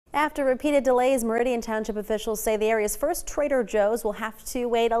After repeated delays, Meridian Township officials say the area's first Trader Joe's will have to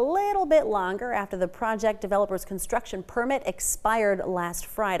wait a little bit longer after the project developer's construction permit expired last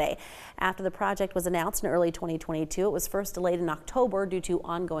Friday. After the project was announced in early 2022, it was first delayed in October due to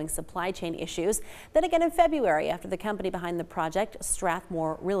ongoing supply chain issues. Then again in February after the company behind the project,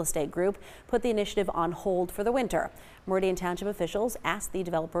 Strathmore Real Estate Group, put the initiative on hold for the winter. Meridian Township officials asked the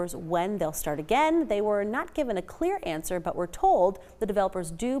developers when they'll start again. They were not given a clear answer, but were told the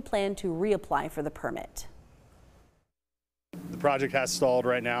developers do plan to reapply for the permit. The project has stalled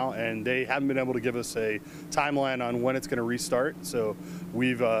right now, and they haven't been able to give us a timeline on when it's going to restart. So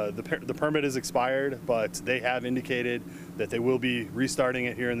the permit is expired, but they have indicated that they will be restarting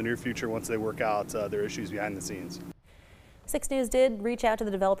it here in the near future once they work out their issues behind the scenes. 6 News did reach out to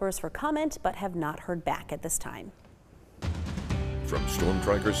the developers for comment, but have not heard back at this time. From Storm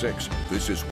Tracker 6, this is